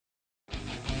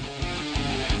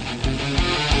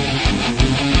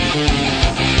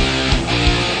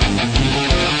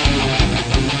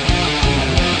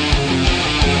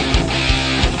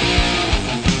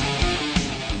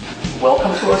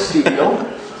studio.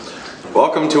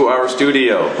 Welcome to our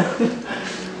studio.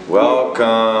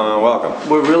 Welcome.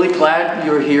 We're really glad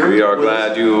you're here. We are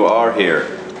glad you are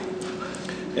here.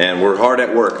 And we're hard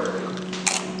at work.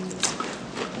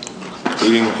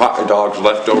 Eating hot dogs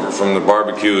left over from the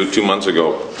barbecue 2 months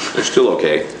ago. They're still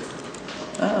okay.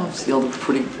 Oh, see all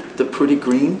the pretty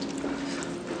green?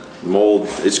 Mold,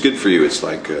 it's good for you. It's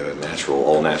like natural,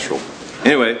 all natural.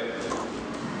 Anyway,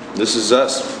 this is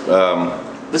us.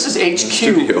 This is HQ,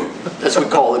 studio. as we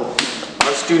call it.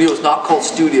 Our studio is not called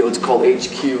studio, it's called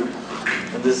HQ.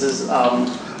 And this is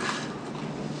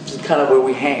kind of where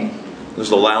we hang. This is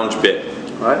the lounge bit.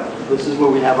 Right? This is where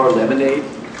we have our lemonade.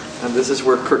 And this is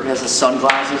where Kurt has his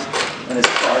sunglasses and his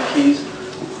car keys.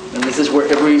 And this is where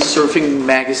every surfing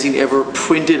magazine ever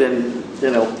printed and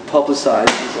publicized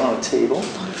is on a table.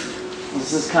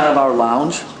 This is kind of our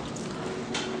lounge.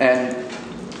 And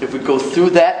if we go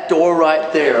through that door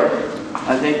right there,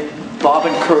 I think Bob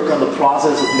and Kirk are in the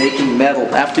process of making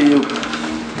metal. After you.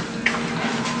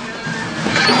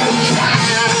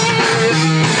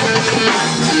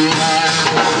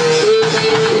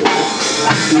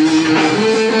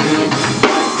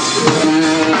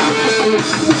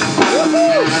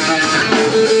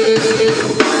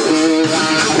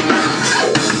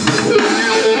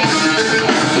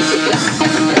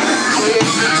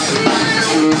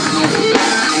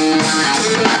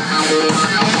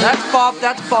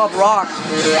 That's Bob Rock.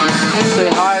 Say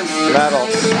hi. Metal.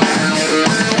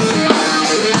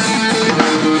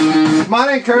 Come on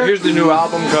in, Kurt. Here's the new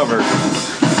album cover.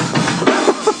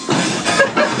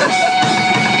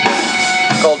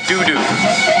 Called Doo Doo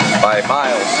by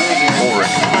Miles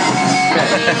Ulrich.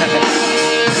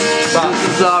 This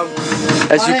is,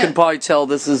 as you can probably tell,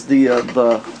 this is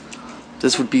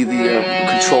this would be the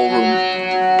control room,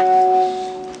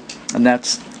 and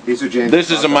that's. These are James. This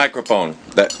is a microphone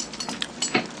that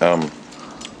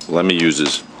Lemmy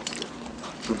uses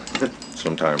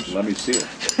sometimes. Let me see it.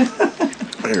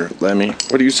 Here, Lemmy,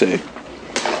 what do you say?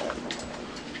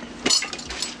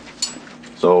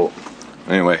 So,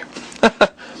 anyway,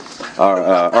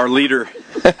 our leader,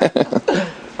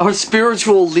 Our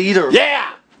spiritual leader.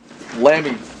 yeah,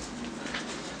 Lemmy.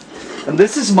 And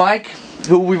this is Mike,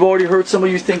 who we've already heard some of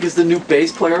you think is the new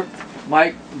bass player.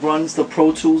 Mike runs the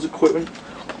Pro Tools equipment.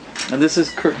 And this is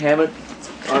Kurt Hammett,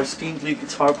 our esteemed lead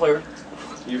guitar player.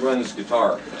 he runs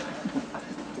guitar.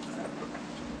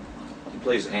 He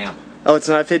plays amp. Oh, it's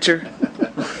not a picture?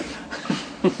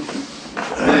 He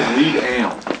plays lead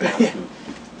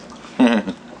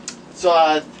amp.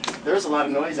 So, there's a lot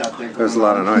of noise out there. There's a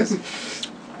lot of noise.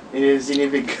 Is it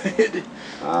even good?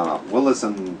 We'll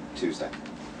listen Tuesday.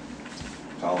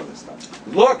 All of this stuff.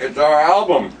 Look, it's our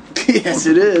album. Yes,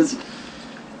 it is.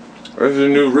 There's a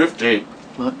new riff tape.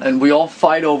 And we all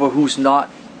fight over who's not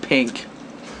Pink.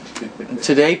 And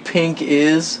today Pink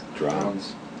is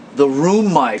Drums. the room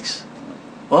mics.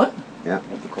 What? Yeah.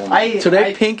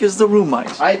 Today Pink is the room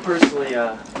mics. I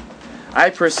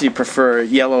personally prefer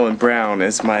yellow and brown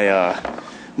as my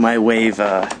wave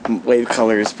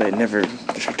colors, but it never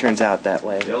turns out that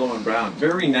way. Yellow and brown.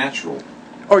 Very natural.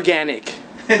 Organic,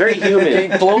 very human.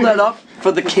 Pink, blow that up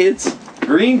for the kids.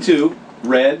 Green too.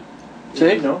 Red.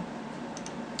 See? You know.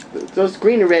 Those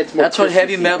green and reds. More That's what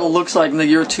heavy Christmassy. metal looks like in the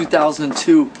year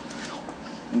 2002.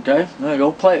 Okay, now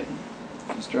go play it.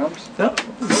 These drums? Yep.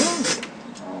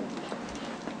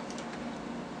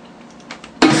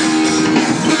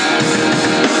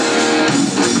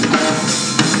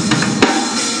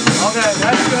 Okay,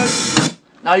 that's good.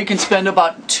 Now you can spend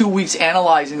about 2 weeks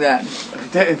analyzing that.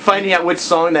 Finding out which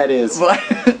song that is.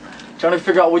 Trying to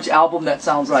figure out which album that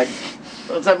sounds like.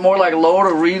 Is that more like Load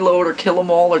or Reload or Kill 'Em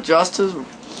All or Justice?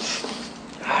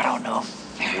 I don't know.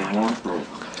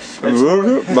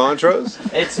 Montrose?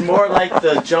 It's more like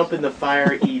the Jump in the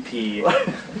Fire EP.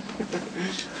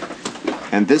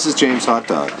 And this is James Hot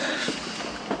Dog.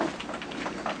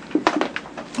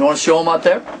 You want to show them out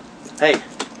there? Hey,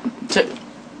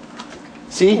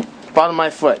 see? Bottom of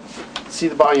my foot. See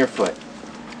the bottom of your foot.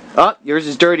 Oh, yours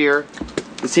is dirtier.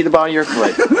 Let's see the bottom of your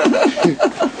foot.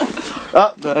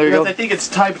 Oh, There you go. I think it's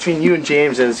tied between you and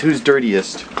James as who's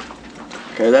dirtiest.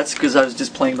 Okay, that's because I was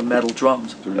just playing the metal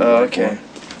drums. Okay.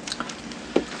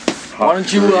 Why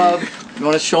don't you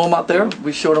want to show them out there?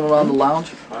 We showed them around the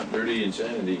lounge. Hot, dirty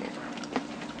insanity.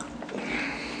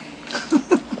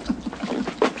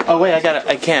 Oh wait, I got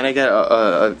a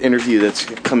interview that's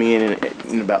coming in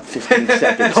about 15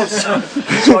 seconds.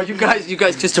 So you guys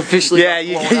just officially Yeah,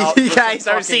 you guys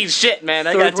aren't seeing shit, man.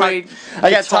 I got to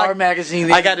Guitar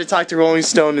magazine. I got to talk to Rolling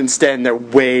Stone instead, and they're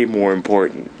way more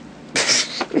important.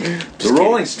 The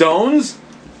Rolling Stones?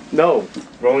 No,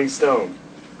 Rolling Stone.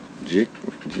 Jake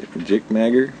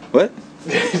Magger. What?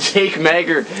 Jake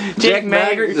Magger. Jake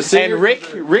Magger, the singer?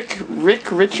 And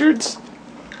Rick Richards.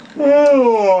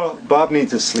 Oh, Bob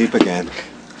needs to sleep again.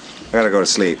 I gotta go to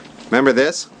sleep. Remember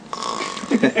this?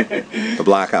 The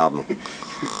Black Album.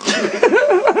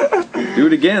 Do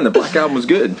it again. The Black Album was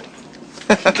good.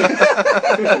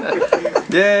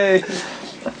 Yay!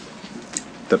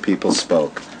 The people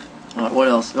spoke. What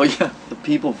else? Oh yeah, the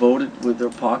people voted with their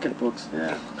pocketbooks.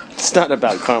 Yeah. It's not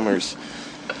about commerce.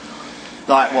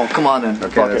 All right, well, come on then.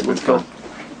 Okay, Fuck that's it, let's been go.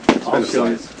 fun. I'll show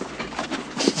you.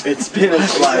 It's been a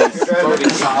slice.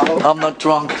 I'm not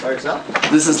drunk.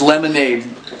 This is lemonade.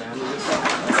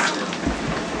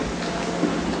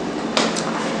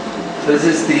 This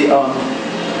is the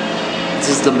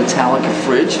Metallica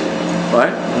fridge,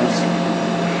 right?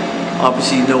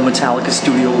 Obviously, no Metallica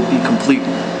studio would be complete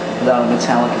without a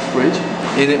Metallica fridge.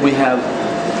 In it, we have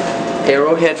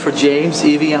Arrowhead for James,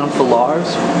 Evian for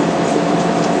Lars,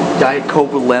 Diet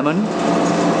Coke with lemon.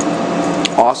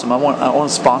 Awesome. I want a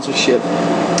sponsorship.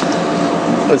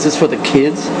 This is for the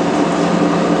kids,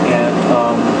 and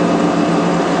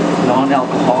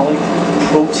non-alcoholic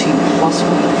protein plus.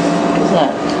 What is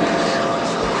that?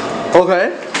 Okay.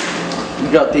 We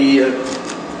got the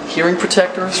hearing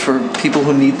protectors for people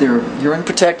who need their hearing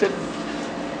protected.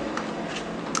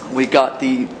 We got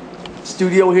the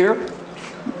studio here.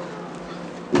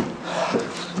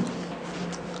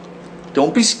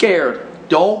 Don't be scared.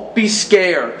 Don't be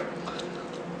scared.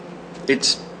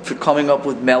 It's for coming up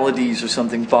with melodies or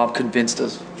something Bob convinced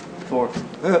us for.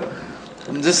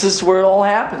 And this is where it all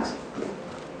happens.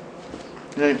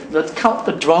 Okay, let's count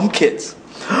the drum kits.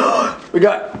 We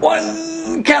got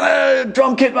one kind of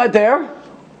drum kit right there.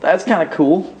 That's kind of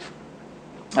cool.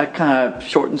 That kind of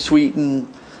short and sweet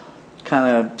and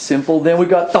kind of simple. Then we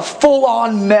got the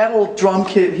full-on metal drum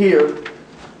kit here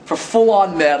for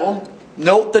full-on metal.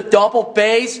 Note the double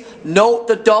bass. Note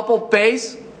the double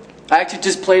bass. I actually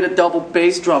just played a double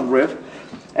bass drum riff.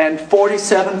 And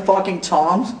 47 fucking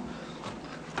toms.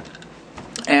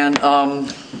 And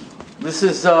this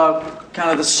is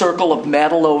kind of the circle of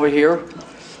metal over here.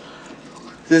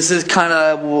 This is kind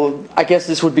of, well, I guess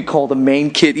this would be called the main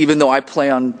kit, even though I play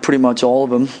on pretty much all of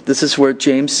them. This is where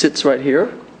James sits right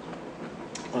here.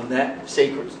 On that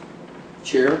sacred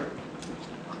chair.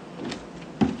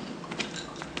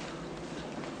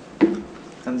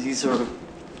 And these are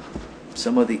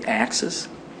some of the axes.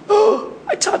 Oh,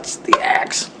 I touched the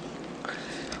axe.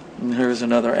 And here's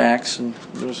another axe, and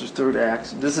there's a third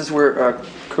axe. This is where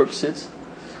Kirk sits.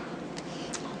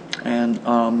 And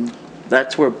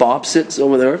that's where Bob sits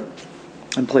over there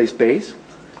and plays bass.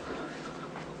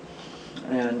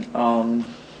 And I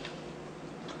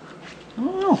don't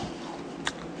know.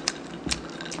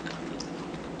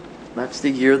 That's the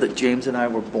year that James and I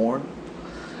were born.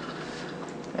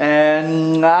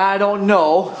 And I don't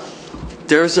know.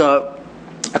 There's a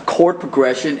chord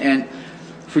progression, and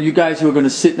for you guys who are going to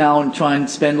sit down and try and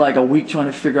spend like a week trying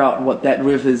to figure out what that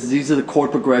riff is, these are the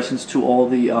chord progressions to all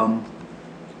the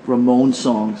Ramones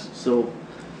songs. So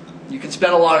you can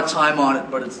spend a lot of time on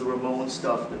it, but it's the Ramones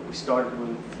stuff that we started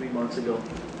with 3 months ago.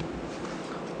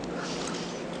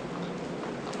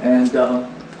 And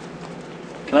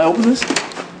can I open this?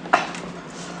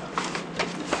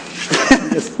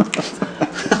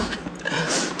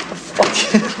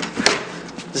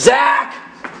 Zach!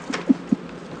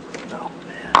 Oh,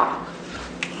 man.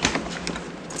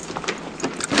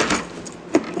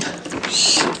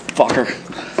 Shit, fucker.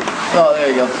 Oh, there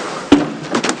you go.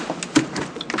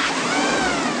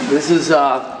 This is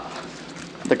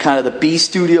the kind of the B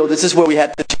studio. This is where we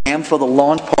had the jam for the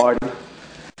launch party.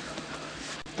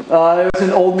 There's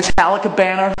an old Metallica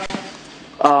banner.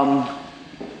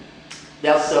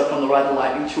 That's from the Ride the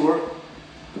Lightning tour.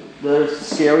 There's the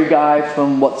Scary Guy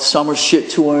from Summer Shit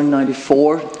tour in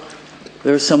 '94.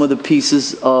 There's some of the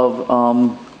pieces of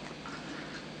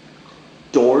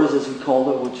Doors, as we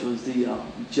called it, which was the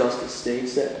Justice stage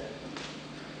set.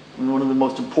 And one of the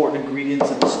most important ingredients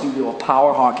in the studio, a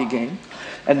power hockey game.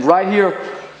 And right here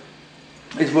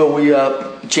is where we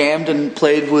jammed and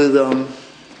played with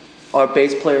our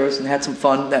bass players and had some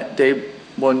fun that day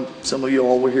when some of you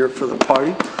all were here for the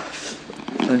party.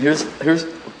 And here's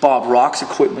Bob Rock's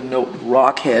equipment note,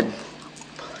 Rockhead.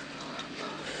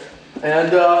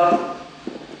 And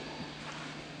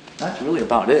that's really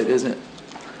about it, isn't it?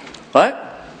 What?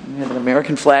 We have an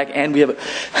American flag, and we have a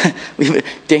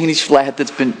Danish flag that's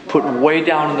been put way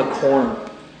down in the corner.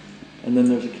 And then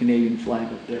there's a Canadian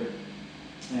flag up there.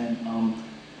 And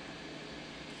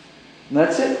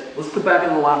that's it. Let's go back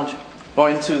in the lounge. Go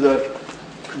into the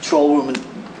control room and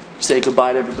say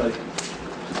goodbye to everybody.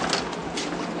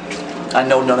 I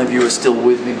know none of you are still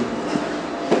with me.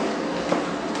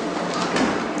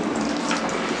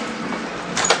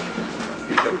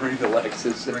 Bring the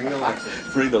Lexus. Bring the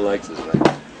Lexus. Bring the Lexus.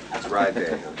 Right? It's ride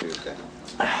day on Tuesday.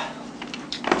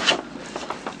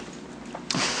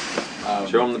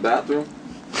 Show them the bathroom.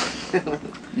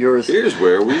 Yours. Here's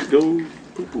where we go.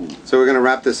 Poo-poo. So we're gonna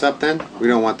wrap this up then? We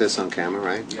don't want this on camera,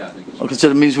 right? Yeah, I think it's Okay, so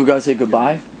that means we gotta say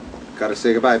goodbye. Gotta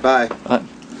say goodbye. Bye.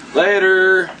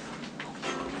 Later.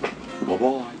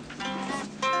 Bye-bye.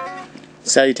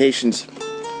 Salutations.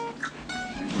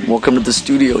 Welcome to the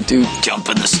studio, dude. Jump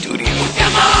in the studio.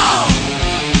 Come on!